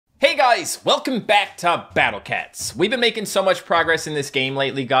guys, welcome back to Battle Cats. We've been making so much progress in this game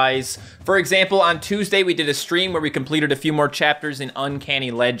lately, guys. For example, on Tuesday we did a stream where we completed a few more chapters in Uncanny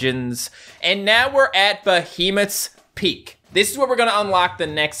Legends, and now we're at Behemoth's Peak. This is where we're gonna unlock the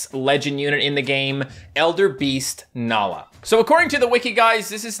next legend unit in the game, Elder Beast NAALA. So according to the wiki, guys,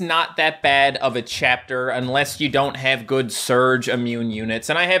 this is not that bad of a chapter unless you don't have good surge immune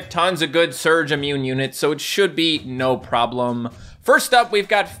units, and I have tons of good surge immune units, so it should be no problem. First up, we've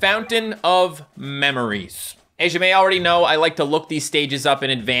got Fountain of Memories. As you may already know, I like to look these stages up in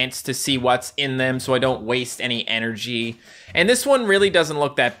advance to see what's in them so I don't waste any energy. And this one really doesn't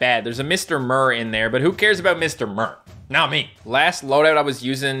look that bad. There's a Mr. Murr in there, but who cares about Mr. Murr? Not me. Last loadout I was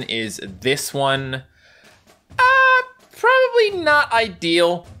using is this one. Probably not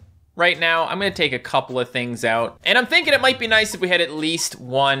ideal right now. I'm gonna take a couple of things out. And I'm thinking it might be nice if we had at least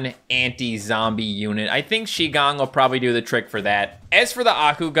one anti-zombie unit. I think Shigong will probably do the trick for that. As for the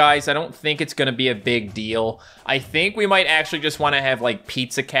Aku, guys, I don't think it's gonna be a big deal. I think we might actually just wanna have like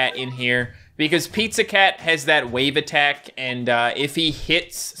Pizza Cat in here, because Pizza Cat has that wave attack, and if he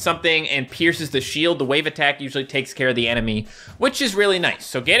hits something and pierces the shield, the wave attack usually takes care of the enemy, which is really nice.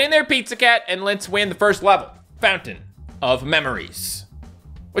 So get in there, Pizza Cat, and let's win the first level. Fountain of Memories.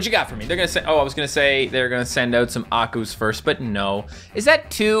 What you got for me? They're gonna say, oh, I was gonna say they're gonna send out some Akus first, but no. Is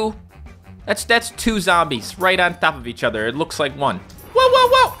that two? That's two zombies right on top of each other. It looks like one. Whoa, whoa,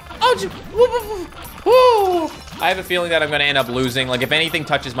 whoa! Oh, whoa. I have a feeling that I'm gonna end up losing. Like, if anything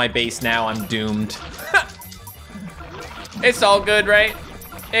touches my base now, I'm doomed. It's all good, right?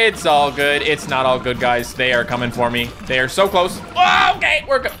 It's all good. It's not all good, guys. They are coming for me. They are so close. Oh, okay,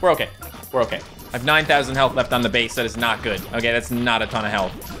 we're okay. We're okay. I have 9,000 health left on the base. That is not good. Okay, that's not a ton of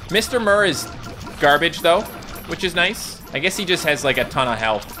health. Mr. Murr is garbage, though, which is nice. I guess he just has, like, a ton of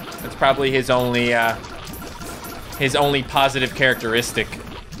health. That's probably his only positive characteristic.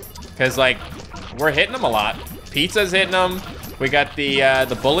 Because, like, we're hitting him a lot. Pizza's hitting him. We got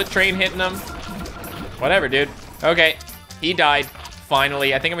the bullet train hitting him. Whatever, dude. Okay, he died.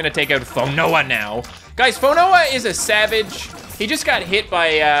 Finally, I think I'm gonna take out Fonoa now. Guys, Fonoa is a savage. He just got hit by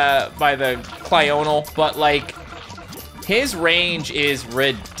the Clyonal, but like, his range is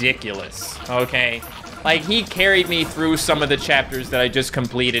ridiculous, okay? Like, he carried me through some of the chapters that I just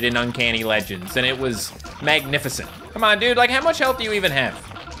completed in Uncanny Legends, and it was magnificent. Come on, dude, like, how much health do you even have?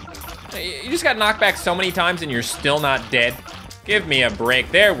 You just got knocked back so many times and you're still not dead? Give me a break.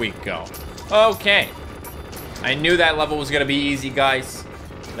 There we go. Okay. I knew that level was gonna be easy, guys.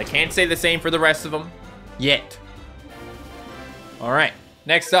 I can't say the same for the rest of them yet. All right,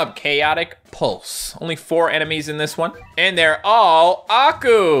 next up, Chaotic Pulse. Only 4 enemies in this one, and they're all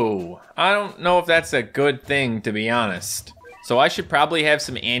Aku. I don't know if that's a good thing, to be honest. So I should probably have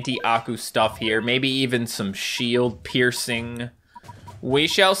some anti-Aku stuff here, maybe even some shield piercing. We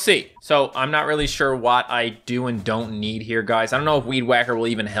shall see. So I'm not really sure what I do and don't need here, guys. I don't know if Weed Whacker will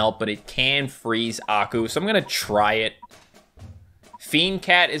even help, but it can freeze Aku, so I'm gonna try it. Fiend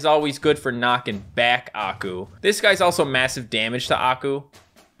Cat is always good for knocking back Aku. This guy's also massive damage to Aku,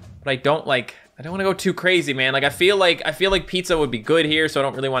 but I don't want to go too crazy, man. Like, I feel like Pizza would be good here, so I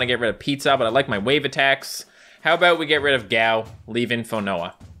don't really want to get rid of Pizza, but I like my wave attacks. How about we get rid of Gao, leave in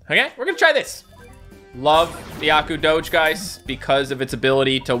Fonoa? Okay, we're gonna try this. Love the Aku Doge, guys, because of its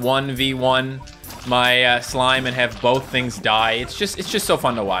ability to 1v1 my slime and have both things die. It's just so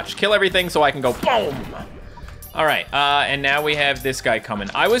fun to watch. Kill everything so I can go boom. All right, and now we have this guy coming.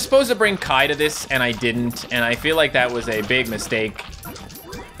 I was supposed to bring Kai to this, and I didn't, and I feel like that was a big mistake.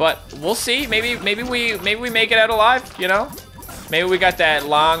 But we'll see. Maybe we make it out alive, you know? Maybe we got that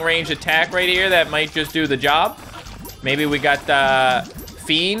long-range attack right here that might just do the job. Maybe we got the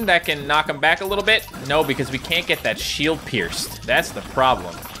Fiend that can knock him back a little bit. No, because we can't get that shield pierced. That's the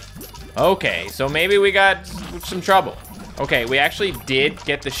problem. Okay, so maybe we got some trouble. Okay, we actually did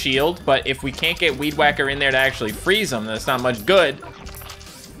get the shield, but if we can't get Weed Whacker in there to actually freeze him, that's not much good.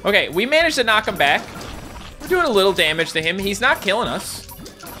 Okay, we managed to knock him back. We're doing a little damage to him. He's not killing us.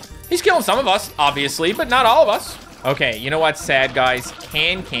 He's killing some of us, obviously, but not all of us. Okay, you know what's sad, guys?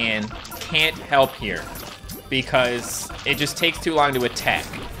 Can't help here because it just takes too long to attack.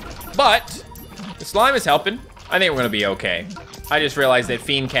 But the slime is helping. I think we're gonna be okay. I just realized that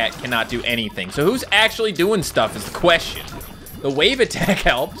Fiend Cat cannot do anything. So who's actually doing stuff is the question. The wave attack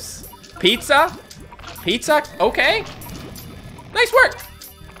helps. Pizza? Pizza? Okay. Nice work.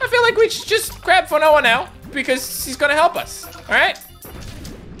 I feel like we should just grab Fonoa now because he's gonna help us. All right?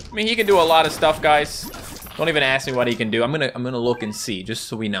 I mean, he can do a lot of stuff, guys. Don't even ask me what he can do. I'm gonna look and see, just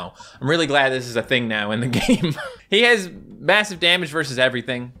so we know. I'm really glad this is a thing now in the game. He has massive damage versus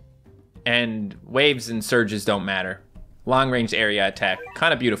everything, and waves and surges don't matter. Long range area attack,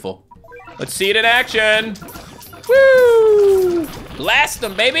 kind of beautiful. Let's see it in action. Woo! Blast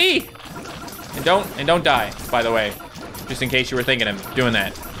them, baby! And don't die, by the way. Just in case you were thinking of doing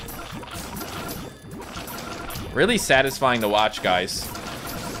that. Really satisfying to watch, guys.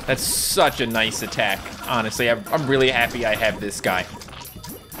 That's such a nice attack, honestly. I'm really happy I have this guy.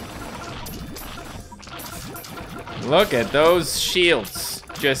 Look at those shields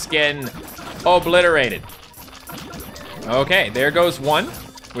just getting obliterated. Okay, there goes one,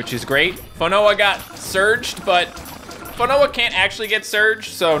 which is great. Fonoa got surged, but Fonoa can't actually get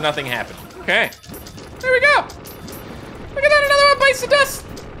surged, so nothing happened. Okay, there we go. Look at that, another one bites the dust.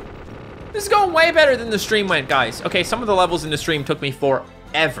 This is going way better than the stream went, guys. Okay, some of the levels in the stream took me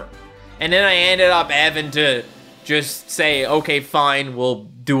forever. And then I ended up having to just say, okay, fine, we'll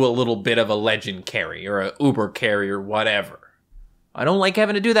do a little bit of a legend carry or a uber carry or whatever. I don't like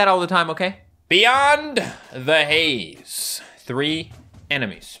having to do that all the time, okay? Beyond the haze. 3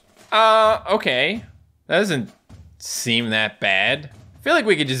 enemies. Okay. That doesn't seem that bad. I feel like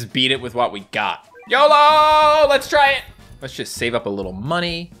we could just beat it with what we got. YOLO! Let's try it. Let's just save up a little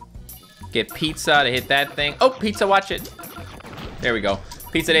money. Get Pizza to hit that thing. Oh, Pizza, watch it. There we go.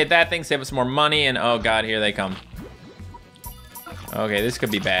 Pizza to hit that thing, save us more money, and oh god, here they come. Okay, this could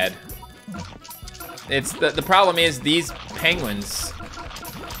be bad. It's the problem is these penguins,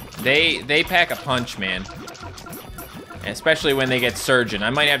 they pack a punch, man. Especially when they get surging. I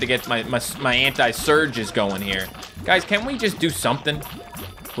might have to get my anti-surges going here. Guys, can we just do something?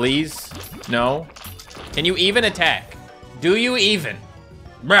 Please? No? Can you even attack? Do you even?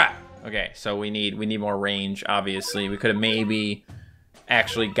 Bruh. Okay, so we need more range, obviously. We could have maybe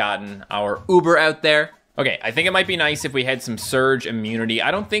actually gotten our Uber out there. Okay, I think it might be nice if we had some surge immunity.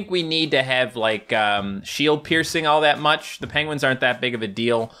 I don't think we need to have, like, shield piercing all that much. The penguins aren't that big of a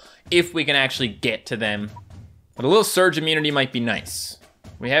deal if we can actually get to them. But a little surge immunity might be nice.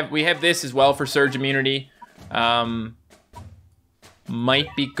 We have this as well for surge immunity. Might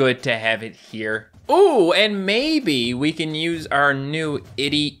be good to have it here. Ooh, and maybe we can use our new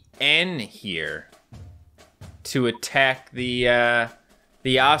Itty N here to attack the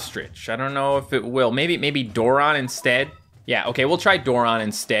ostrich. I don't know if it will. Maybe Doron instead. Yeah, okay, we'll try Doron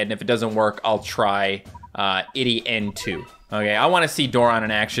instead, and if it doesn't work, I'll try Itty N2. Okay, I want to see Doron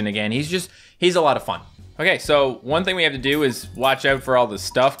in action again. He's a lot of fun. Okay, so one thing we have to do is watch out for all the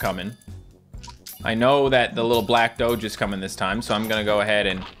stuff coming. I know that the little black doge is coming this time, so I'm gonna go ahead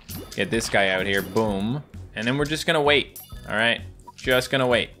and get this guy out here. Boom. And then we're just gonna wait. All right, just gonna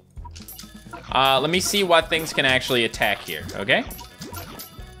wait. Let me see what things can actually attack here, okay?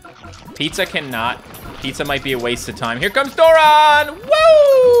 Pizza cannot. Pizza might be a waste of time. Here comes Doron!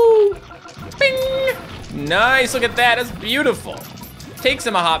 Woo! Bing! Nice, look at that, that's beautiful. Takes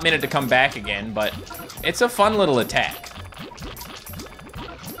him a hot minute to come back again, but it's a fun little attack.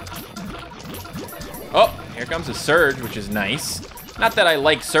 Oh, here comes a surge, which is nice. Not that I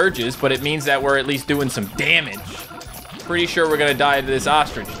like surges, but it means that we're at least doing some damage. Pretty sure we're gonna die to this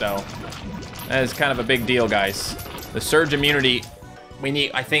ostrich, though. That is kind of a big deal, guys. The surge immunity,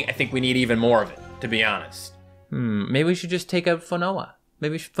 I think we need even more of it, to be honest. Maybe we should just take out Fonoa.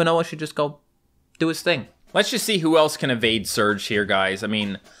 Maybe Fonoa should just go do his thing. Let's just see who else can evade surge here, guys. I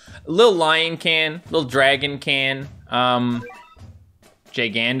mean, little lion can, little dragon can,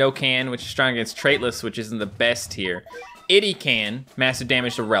 Gigando can, which is strong against traitless, which isn't the best here. Itty can, massive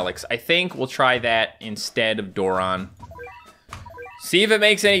damage to relics. I think we'll try that instead of Doron. See if it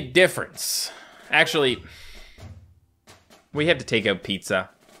makes any difference. Actually, we have to take out Pizza.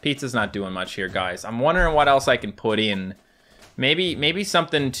 Pizza's not doing much here, guys. I'm wondering what else I can put in. Maybe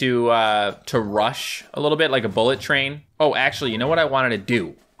something to rush a little bit, like a bullet train. Oh, actually, you know what I wanted to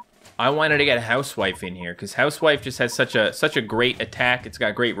do? I wanted to get a Housewife in here, because Housewife just has such a great attack. It's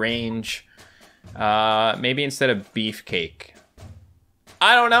got great range. Maybe instead of Beefcake.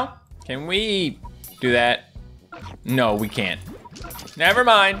 I don't know. Can we do that? No, we can't. Never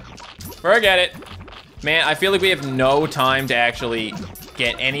mind. Forget it. Man, I feel like we have no time to actually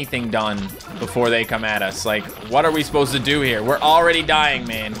get anything done before they come at us. Like, what are we supposed to do here? We're already dying,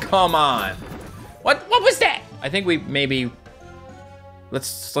 man. Come on. What was that? I think we maybe...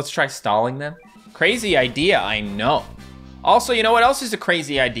 Let's try stalling them. Crazy idea, I know. Also, you know what else is a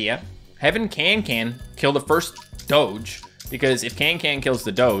crazy idea? Having Can kill the first Doge, because if Can kills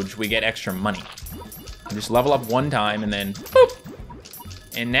the Doge, we get extra money. Just level up one time and then boop.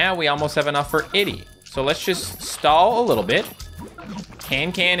 And now we almost have enough for Itty. So let's just stall a little bit.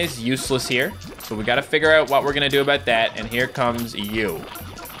 Can is useless here, so we gotta figure out what we're gonna do about that, and here comes you.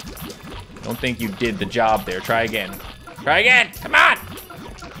 Don't think you did the job there. Try again. Try again, come on!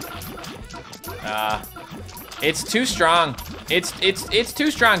 It's too strong. It's too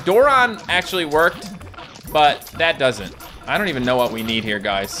strong. Doron actually worked, but that doesn't. I don't even know what we need here,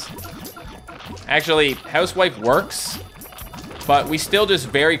 guys. Actually, Housewife works, but we still just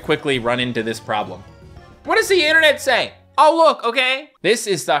very quickly run into this problem. What does the internet say? Oh, look, okay. This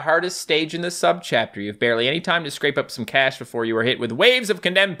is the hardest stage in the sub-chapter. You have barely any time to scrape up some cash before you are hit with waves of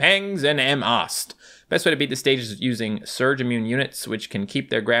condemned pangs and Ost. Best way to beat the stage is using surge immune units, which can keep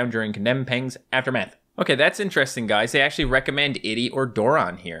their ground during condemned pangs aftermath. Okay, that's interesting, guys. They actually recommend Itty or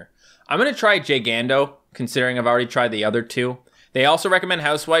Doron here. I'm gonna try Gigando, considering I've already tried the other two. They also recommend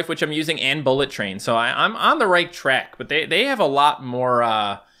Housewife, which I'm using, and Bullet Train, so I'm on the right track. But they have a lot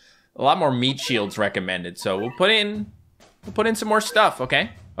more meat shields recommended. So we'll put in some more stuff,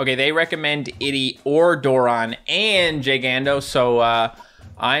 okay? Okay, they recommend Itty or Doron and Gigando, so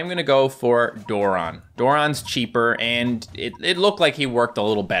I'm gonna go for Doron. Doron's cheaper, and it looked like he worked a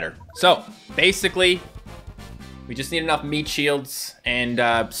little better. So basically, we just need enough meat shields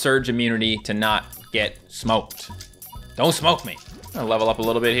and surge immunity to not get smoked. Don't smoke me. I'll level up a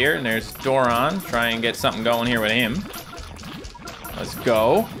little bit here, and there's Doron. Try and get something going here with him. Let's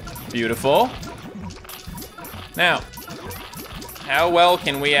go. Beautiful. Now, how well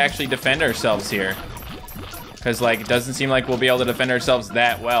can we actually defend ourselves here? Because, like, it doesn't seem like we'll be able to defend ourselves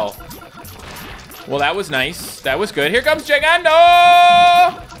that well. Well, that was nice. That was good. Here comes Gigando!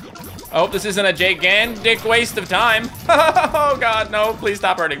 I hope this isn't a gigantic waste of time. Oh, God, no. Please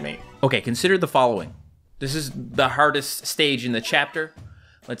stop hurting me. Okay, consider the following. This is the hardest stage in the chapter.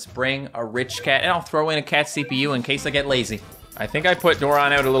 Let's bring a rich cat, and I'll throw in a cat CPU in case I get lazy. I think I put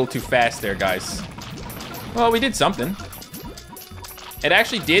Doron out a little too fast there, guys. Well, we did something. It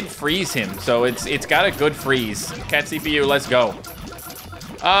actually did freeze him, so it's got a good freeze. Cat CPU, let's go.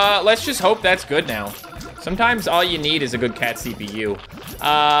 Let's just hope that's good now. Sometimes all you need is a good cat CPU.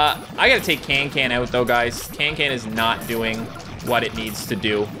 I gotta take Can out though, guys. Can is not doing what it needs to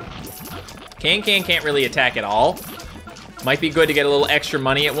do. Can can't really attack at all. Might be good to get a little extra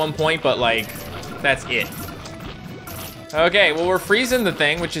money at one point, but like, that's it. Okay, well, we're freezing the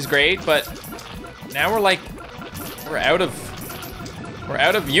thing, which is great, but now we're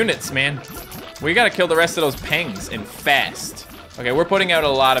out of units, man. We gotta kill the rest of those pangs, and fast. Okay, we're putting out a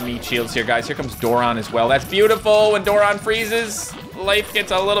lot of meat shields here, guys. Here comes Doron as well. That's beautiful. When Doron freezes, life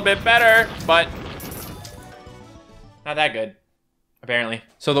gets a little bit better, but not that good, apparently.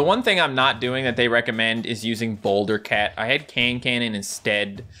 So the one thing I'm not doing that they recommend is using Boulder Cat. I had Can in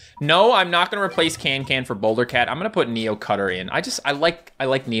instead. No, I'm not gonna replace Can for Boulder Cat. I'm gonna put Neo Cutter in. I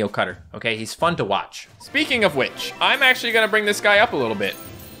like Neo Cutter, okay? He's fun to watch. Speaking of which, I'm actually gonna bring this guy up a little bit.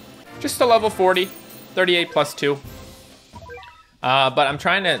 Just to level 40, 38 plus 2. But I'm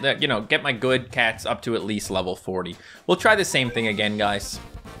trying to, you know, get my good cats up to at least level 40. We'll try the same thing again, guys.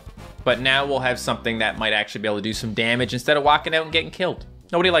 But now we'll have something that might actually be able to do some damage instead of walking out and getting killed.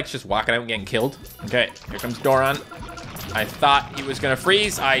 Nobody likes just walking out and getting killed. Okay, here comes Doron. I thought he was gonna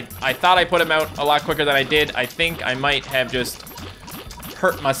freeze. I thought I put him out a lot quicker than I did. I think I might have just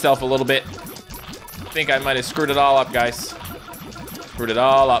hurt myself a little bit. I think I might have screwed it all up, guys. Screwed it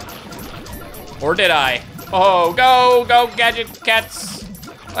all up. Or did I? Oh, go, gadget cats.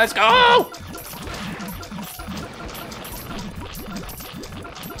 Let's go.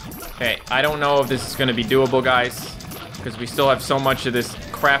 Okay, I don't know if this is gonna be doable, guys, because we still have so much of this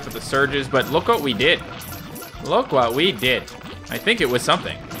crap with the surges, but look what we did. Look what we did. I think it was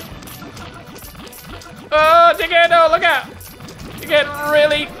something. Oh, Gigando, look out. You're getting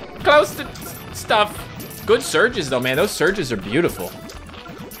really close to stuff. Good surges, though, man. Those surges are beautiful.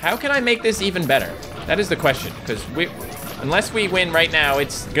 How can I make this even better? That is the question, because unless we win right now,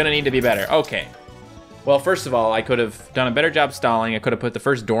 it's gonna need to be better. Okay. Well, first of all, I could have done a better job stalling. I could have put the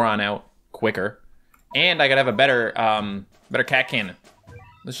first Doron out quicker, and I could have a better cat cannon.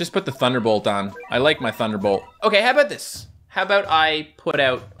 Let's just put the Thunderbolt on. I like my Thunderbolt. Okay, how about this? How about I put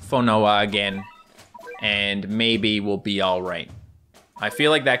out Fonoa again, and maybe we'll be all right. I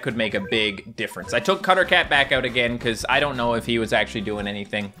feel like that could make a big difference. I took Cutter Cat back out again because I don't know if he was actually doing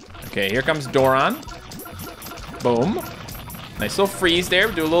anything. Okay, here comes Doron. Boom. Nice little freeze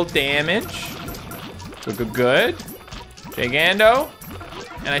there. Do a little damage. Good. Gigando.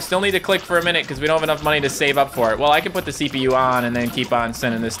 And I still need to click for a minute because we don't have enough money to save up for it. Well, I can put the CPU on and then keep on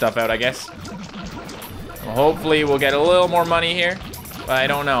sending this stuff out, I guess. Well, hopefully we'll get a little more money here, but I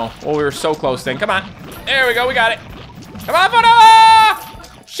don't know. Oh, we were so close then. Come on. There we go. We got it. Come on,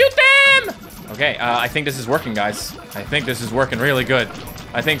 Fonoa! Shoot them! Okay, I think this is working, guys. I think this is working really good.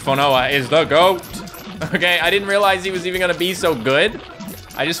 I think Fonoa is the GOAT. Okay, I didn't realize he was even gonna be so good.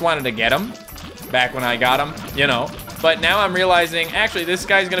 I just wanted to get him back when I got him, you know. But now I'm realizing, actually, this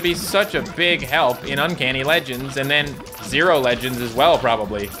guy's gonna be such a big help in Uncanny Legends, and then 0 legends as well,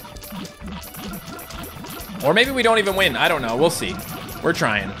 probably. Or maybe we don't even win. I don't know. We'll see. We're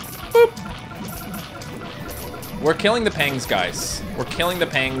trying. Boop. We're killing the pengs, guys. We're killing the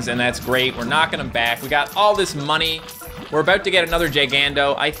pengs, and that's great. We're knocking them back. We got all this money. We're about to get another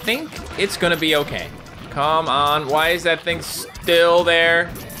Gigando. I think it's gonna be okay. Come on. Why is that thing still there?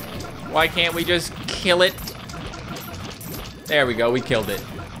 Why can't we just kill it? There we go. We killed it.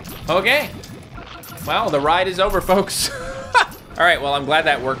 Okay. Well, the ride is over, folks. All right. Well, I'm glad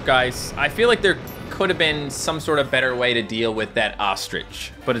that worked, guys. I feel like there could have been some sort of better way to deal with that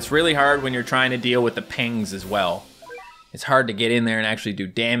ostrich, but it's really hard when you're trying to deal with the pengs as well. It's hard to get in there and actually do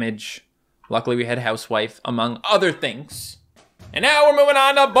damage. Luckily, we had Housewife, among other things. And now we're moving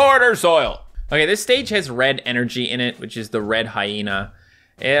on to Border Soil. Okay, this stage has red energy in it, which is the red hyena.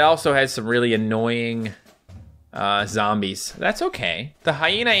 It also has some really annoying zombies. That's okay. The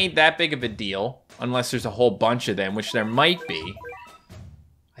hyena ain't that big of a deal, unless there's a whole bunch of them, which there might be.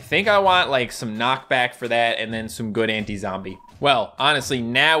 I think I want like some knockback for that and then some good anti-zombie. Well, honestly,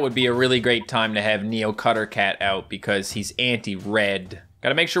 now would be a really great time to have Neo Cutter Cat out because he's anti-red.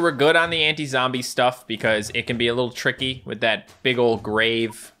 Gotta make sure we're good on the anti-zombie stuff because it can be a little tricky with that big old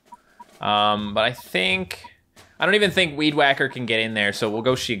grave. But I don't even think Weed Whacker can get in there, so we'll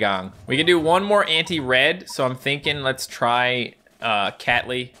go Shigong. We can do one more anti-red, so I'm thinking let's try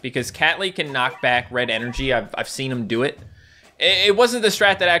Catley because Catley can knock back red energy. I've seen him do it. It wasn't the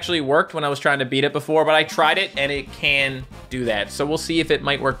strat that actually worked when I was trying to beat it before, but I tried it and it can do that. So we'll see if it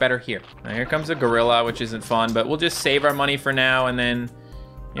might work better here. Now here comes a gorilla, which isn't fun, but we'll just save our money for now. And then,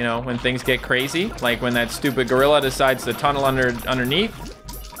 you know, when things get crazy, like when that stupid gorilla decides to tunnel underneath,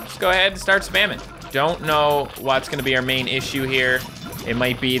 just go ahead and start spamming. Don't know what's gonna be our main issue here. It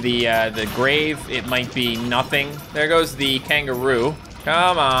might be the grave. It might be nothing. There goes the kangaroo.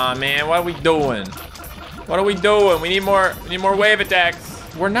 Come on, man, what are we doing? What are we doing? We need more wave attacks.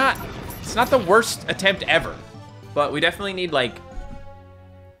 It's not the worst attempt ever, but we definitely need like,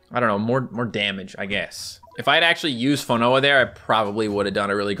 I don't know, more damage, I guess. If I'd actually used Fonoa there, I probably would have done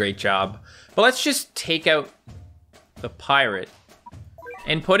a really great job. But let's just take out the pirate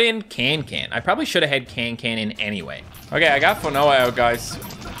and put in Can-Can. I probably should have had Can-Can in anyway. Okay, I got Fonoa out, guys.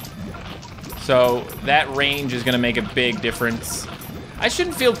 So that range is gonna make a big difference. I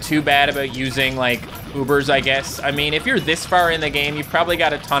shouldn't feel too bad about using like Ubers, I guess. I mean, if you're this far in the game, you've probably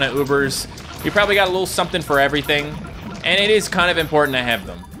got a ton of Ubers. You probably got a little something for everything. And it is kind of important to have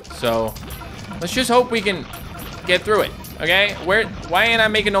them. So let's just hope we can get through it, okay? Why ain't I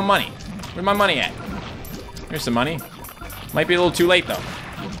making no money? Where's my money at? Here's some money. Might be a little too late though.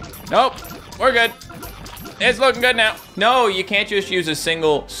 Nope, we're good. It's looking good now. No, you can't just use a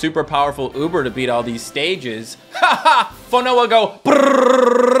single super powerful Uber to beat all these stages. Ha ha! Fonoa go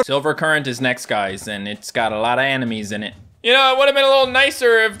brrrr. Silver Current is next, guys, and it's got a lot of enemies in it. You know, it would have been a little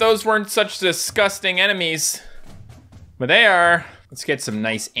nicer if those weren't such disgusting enemies. But they are. Let's get some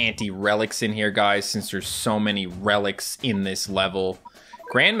nice anti-relics in here, guys, since there's so many relics in this level.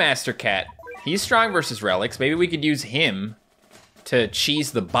 Grandmaster Cat, he's strong versus relics. Maybe we could use him to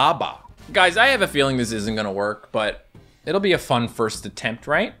cheese the Baba. Guys, I have a feeling this isn't gonna work, but it'll be a fun first attempt,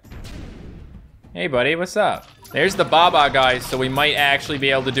 right? Hey, buddy, what's up? There's the Baba, guys, so we might actually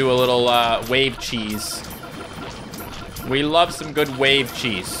be able to do a little wave cheese. We love some good wave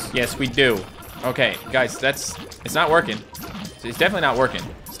cheese. Yes, we do. Okay, guys, it's not working. It's definitely not working.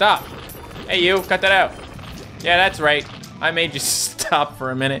 Stop. Hey, you, cut that out. Yeah, that's right. I made you stop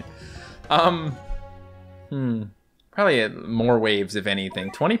for a minute. Probably more waves, if anything.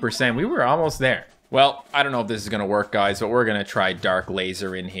 20%, we were almost there. Well, I don't know if this is gonna work, guys, but we're gonna try Dark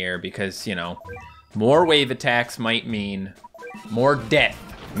Laser in here because, you know, more wave attacks might mean more death.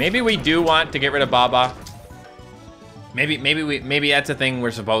 Maybe we do want to get rid of Baba. Maybe that's a thing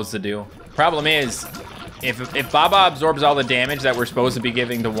we're supposed to do. Problem is, if Baba absorbs all the damage that we're supposed to be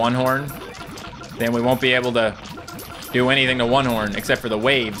giving to One Horn, then we won't be able to do anything to One Horn except for the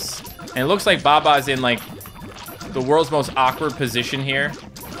waves. And it looks like Baba's in like the world's most awkward position here,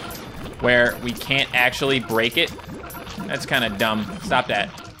 where we can't actually break it. That's kind of dumb. Stop that.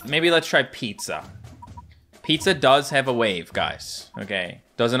 Maybe let's try Pizza. Pizza does have a wave, guys. Okay,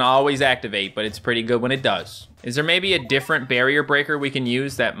 doesn't always activate, but it's pretty good when it does. Is there maybe a different barrier breaker we can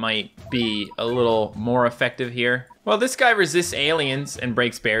use that might be a little more effective here? Well, this guy resists aliens and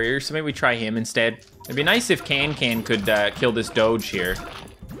breaks barriers, so maybe we try him instead. It'd be nice if Can-Can could kill this Doge here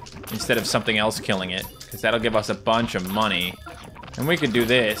instead of something else killing it, because that'll give us a bunch of money. And we could do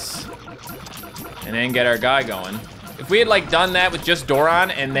this and then get our guy going. If we had like done that with just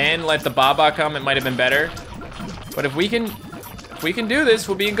Doron and then let the Baba come, it might have been better. But if we can do this,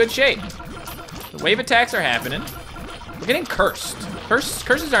 we'll be in good shape. The wave attacks are happening. We're getting cursed.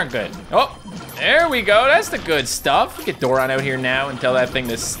 Curses aren't good. Oh, there we go. That's the good stuff. We get Doron out here now and tell that thing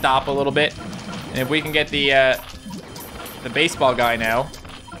to stop a little bit. And if we can get the baseball guy now,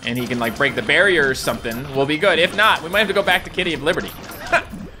 and he can like break the barrier or something, we'll be good. If not, we might have to go back to Kitty of Liberty.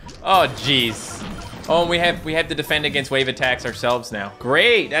 Oh, jeez. Oh, and we have to defend against wave attacks ourselves now.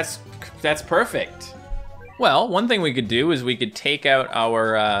 Great, that's perfect. Well, one thing we could do is we could take out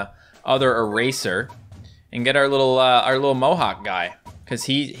our other eraser and get our little Mohawk guy, because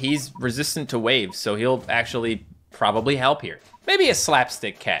he's resistant to waves, so he'll actually probably help here. Maybe a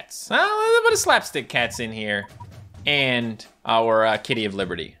Slapstick Cats. Let's put a Slapstick Cats in here, and our Kitty of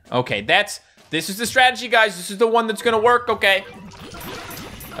Liberty. Okay, this is the strategy, guys. This is the one that's gonna work. Okay.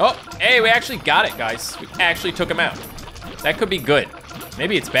 Oh, hey, we actually got it, guys. We actually took him out. That could be good.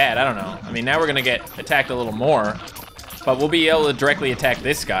 Maybe it's bad, I don't know. I mean, now we're gonna get attacked a little more, but we'll be able to directly attack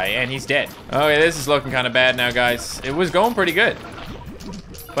this guy, and he's dead. Okay, this is looking kind of bad now, guys. It was going pretty good.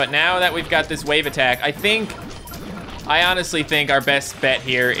 But now that we've got this wave attack, I honestly think our best bet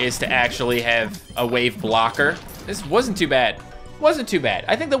here is to actually have a wave blocker. This wasn't too bad. Wasn't too bad.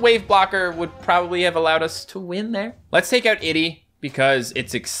 I think the wave blocker would probably have allowed us to win there. Let's take out Itty, because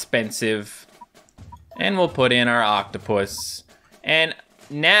it's expensive. And we'll put in our octopus. And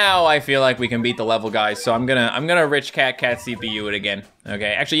now I feel like we can beat the level, guys. So I'm gonna rich cat CPU it again.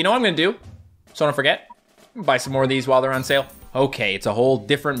 Okay, actually, you know what I'm gonna do? So don't forget, buy some more of these while they're on sale. Okay, it's a whole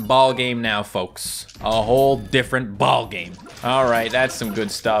different ball game now, folks. A whole different ball game. All right, that's some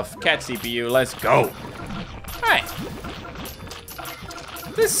good stuff. Cat CPU, let's go. All right.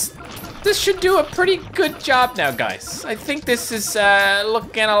 This should do a pretty good job now, guys. I think this is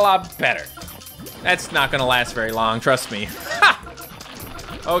looking a lot better. That's not gonna last very long, trust me. Ha!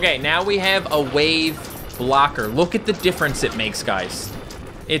 Okay, now we have a wave blocker. Look at the difference it makes, guys.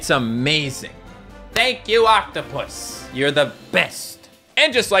 It's amazing. Thank you, Octopus. You're the best.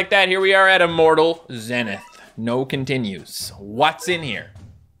 And just like that, here we are at Immortal Zenith. No continues. What's in here?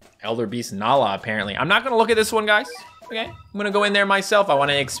 Elder Beast NAALA, apparently. I'm not gonna look at this one, guys. Okay, I'm gonna go in there myself. I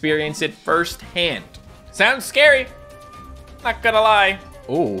wanna experience it firsthand. Sounds scary, not gonna lie.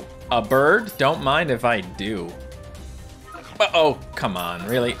 Ooh, a bird? Don't mind if I do. Oh, come on,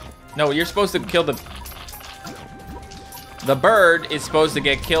 really? No, you're supposed to kill the bird is supposed to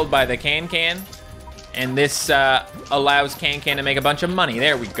get killed by the can-can, and this allows can-can to make a bunch of money.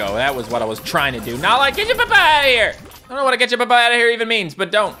 There we go, that was what I was trying to do. NAALA, get your papa out of here! I don't know what a get your papa out of here even means, but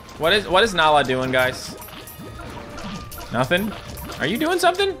don't. What is NAALA doing, guys? Nothing? Are you doing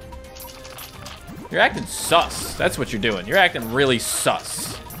something? You're acting sus. That's what you're doing. You're acting really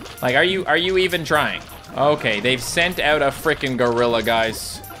sus. Like, are you even trying? Okay, they've sent out a freaking gorilla,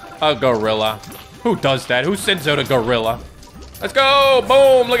 guys. A gorilla. Who does that? Who sends out a gorilla? Let's go!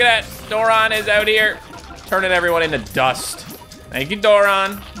 Boom! Look at that. Doron is out here, turning everyone into dust. Thank you,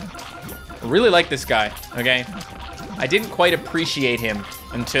 Doron. I really like this guy, okay? I didn't quite appreciate him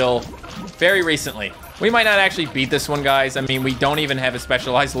until very recently. We might not actually beat this one, guys. I mean, we don't even have a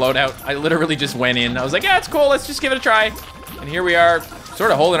specialized loadout. I literally just went in. I was like, yeah, it's cool. Let's just give it a try. And here we are,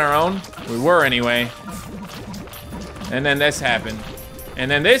 sort of holding our own. We were anyway. And then this happened. And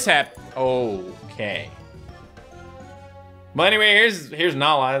then this happened. Okay. Well, anyway, here's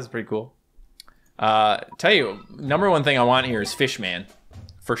NAALA. That's pretty cool. Tell you, number one thing I want here is Fishman.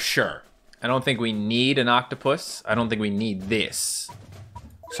 For sure. I don't think we need an octopus. I don't think we need this.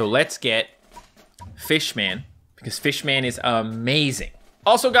 So let's get Fishman, because Fishman is amazing.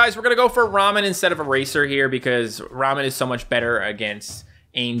 Also, guys, we're gonna go for Ramen instead of Eraser here, because Ramen is so much better against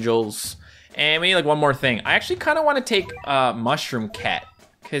angels. And we need like one more thing. I actually kind of want to take Mushroom Cat,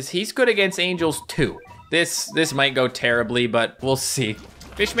 because he's good against angels too. This might go terribly, but we'll see.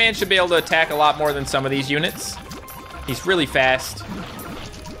 Fishman should be able to attack a lot more than some of these units. He's really fast,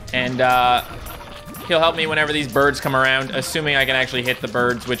 and he'll help me whenever these birds come around, assuming I can actually hit the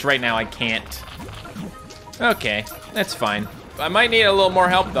birds, which right now I can't. Okay, that's fine. I might need a little more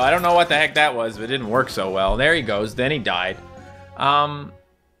help, though. I don't know what the heck that was, but it didn't work so well. There he goes. Then he died.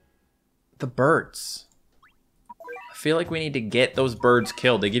 The birds. I feel like we need to get those birds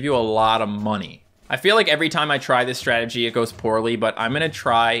killed. They give you a lot of money. I feel like every time I try this strategy, it goes poorly, but I'm going to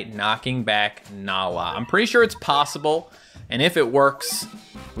try knocking back NAALA. I'm pretty sure it's possible, and if it works,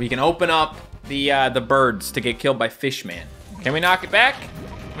 we can open up the birds to get killed by Fishman. Can we knock it back?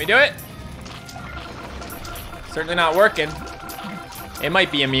 Can we do it? Certainly not working. It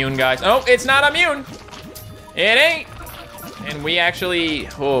might be immune, guys. Oh, it's not immune. It ain't. And we actually,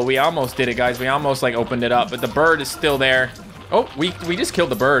 oh, we almost did it, guys. We almost like opened it up, but the bird is still there. Oh, we just killed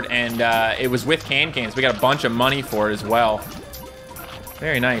the bird, and it was with can-cans. We got a bunch of money for it as well.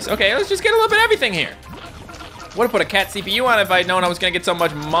 Very nice. Okay, let's just get a little bit of everything here. Would have put a cat CPU on it if I'd known I was gonna get so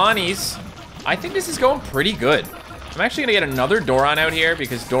much monies. I think this is going pretty good. I'm actually gonna get another Doron out here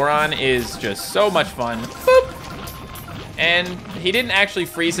because Doron is just so much fun. Boop. And he didn't actually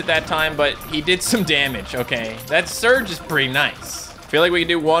freeze at that time, but he did some damage, okay? That surge is pretty nice. Feel like we can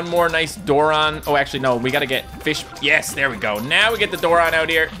do one more nice Doron. Oh, actually, no, we gotta get fish. Yes, there we go. Now we get the Doron out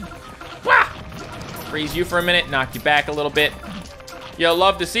here. Wah! Freeze you for a minute, knock you back a little bit. You'll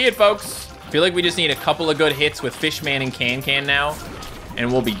love to see it, folks. Feel like we just need a couple of good hits with Fishman and Can now,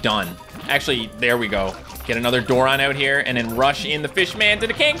 and we'll be done. Actually, there we go. Get another Doron out here, and then rush in the Fishman to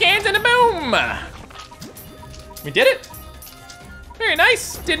the Cans, and a boom! We did it. Very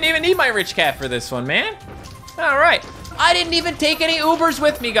nice. Didn't even need my rich cat for this one, man. All right. I didn't even take any Ubers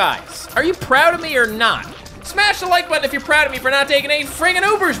with me, guys. Are you proud of me or not? Smash the like button if you're proud of me for not taking any friggin'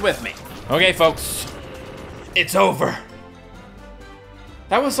 Ubers with me. Okay, folks. It's over.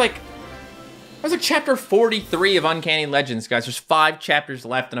 That was like chapter 43 of Uncanny Legends, guys. There's 5 chapters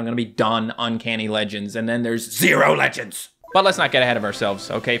left and I'm gonna be done Uncanny Legends, and then there's 0 legends. But let's not get ahead of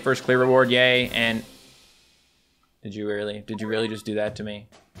ourselves. Okay, first clear reward, yay. And did you really just do that to me?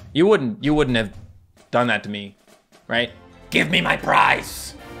 You wouldn't have done that to me, right? Give me my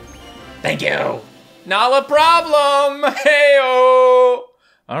prize. Thank you. Not a problem. Hey-oh.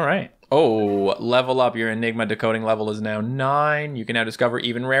 All right. Oh, level up. Your Enigma decoding level is now 9. You can now discover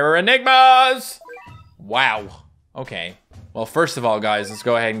even rarer Enigmas. Wow. Okay. Well, first of all, guys, let's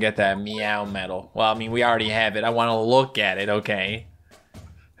go ahead and get that meow medal. Well, I mean, we already have it. I want to look at it, okay?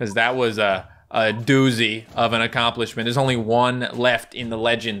 Because that was a doozy of an accomplishment. There's only 1 left in the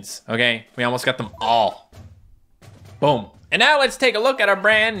legends, okay? We almost got them all. Boom. And now let's take a look at our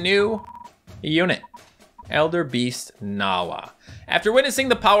brand new unit. Elder Beast NAALA. After witnessing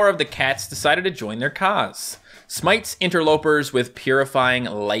the power of the cats, decided to join their cause. Smites interlopers with purifying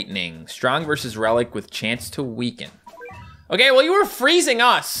lightning. Strong versus relic with chance to weaken. Okay, well, you were freezing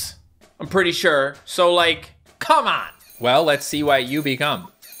us, I'm pretty sure. So, like, come on. Well, let's see what you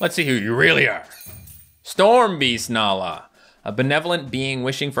become. Let's see who you really are. Storm Beast NAALA. A benevolent being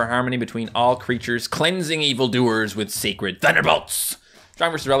wishing for harmony between all creatures, cleansing evildoers with sacred thunderbolts.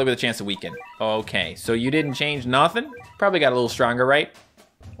 Strong versus relic with a chance to weaken. Okay, so you didn't change nothing? Probably got a little stronger, right?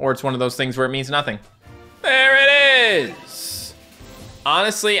 Or it's one of those things where it means nothing. There it is!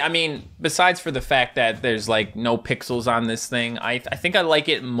 Honestly, I mean, besides for the fact that there's like no pixels on this thing, I think I like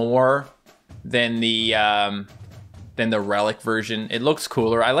it more than the relic version. It looks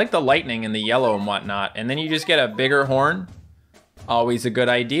cooler. I like the lightning and the yellow and whatnot. And then you just get a bigger horn. Always a good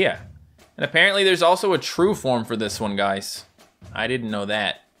idea. And apparently there's also a true form for this one, guys. I didn't know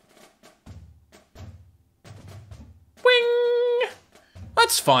that. Wing!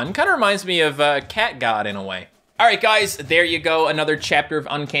 That's fun. Kind of reminds me of Cat God in a way. All right, guys, there you go. Another chapter of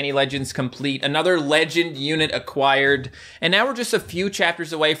Uncanny Legends complete. Another legend unit acquired. And now we're just a few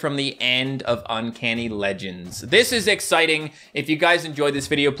chapters away from the end of Uncanny Legends. This is exciting. If you guys enjoyed this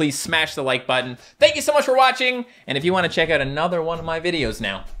video, please smash the like button. Thank you so much for watching. And if you want to check out another one of my videos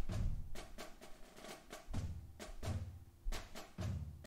now,